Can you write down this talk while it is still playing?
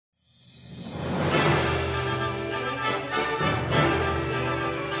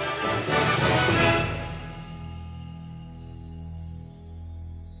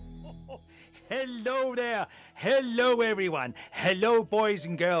hello there. Hello, everyone. Hello, boys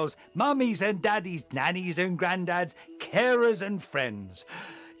and girls, mummies and daddies, nannies and granddads, carers and friends.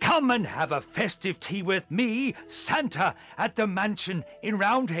 Come and have a festive tea with me, Santa, at the mansion in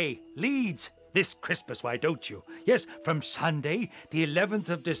Roundhay, Leeds. This Christmas, why don't you? Yes, from Sunday, the 11th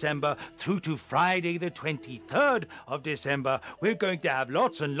of December, through to Friday, the 23rd of December, we're going to have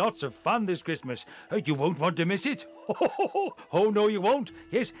lots and lots of fun this Christmas. You won't want to miss it. Oh, no, you won't.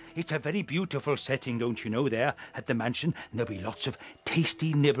 Yes, it's a very beautiful setting, don't you know, there at the mansion. And there'll be lots of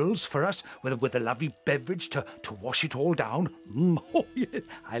tasty nibbles for us with a lovely beverage to wash it all down. Oh, yes.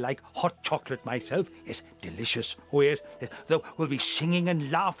 I like hot chocolate myself. Yes, delicious. Oh, yes. We'll be singing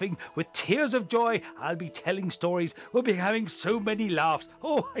and laughing with tears of joy. I'll be telling stories. We'll be having so many laughs.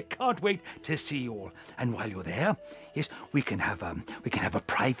 Oh, I can't wait to see you all. And while you're there, yes, we can have a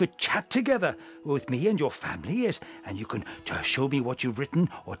private chat together with me and your family, yes, and you can show me what you've written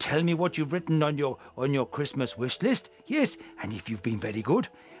or tell me what you've written on your Christmas wish list, yes, and if you've been very good,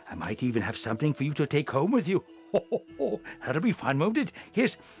 I might even have something for you to take home with you. That'll be fun, won't it?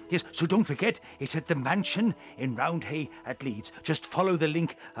 Yes, so don't forget, it's at the mansion in Roundhay at Leeds. Just follow the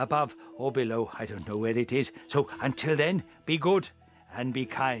link above or below, I don't know where it is. So until then, be good and be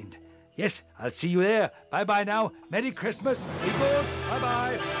kind. Yes, I'll see you there. Bye-bye now. Merry Christmas. Be good.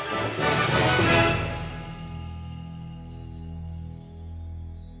 Bye-bye.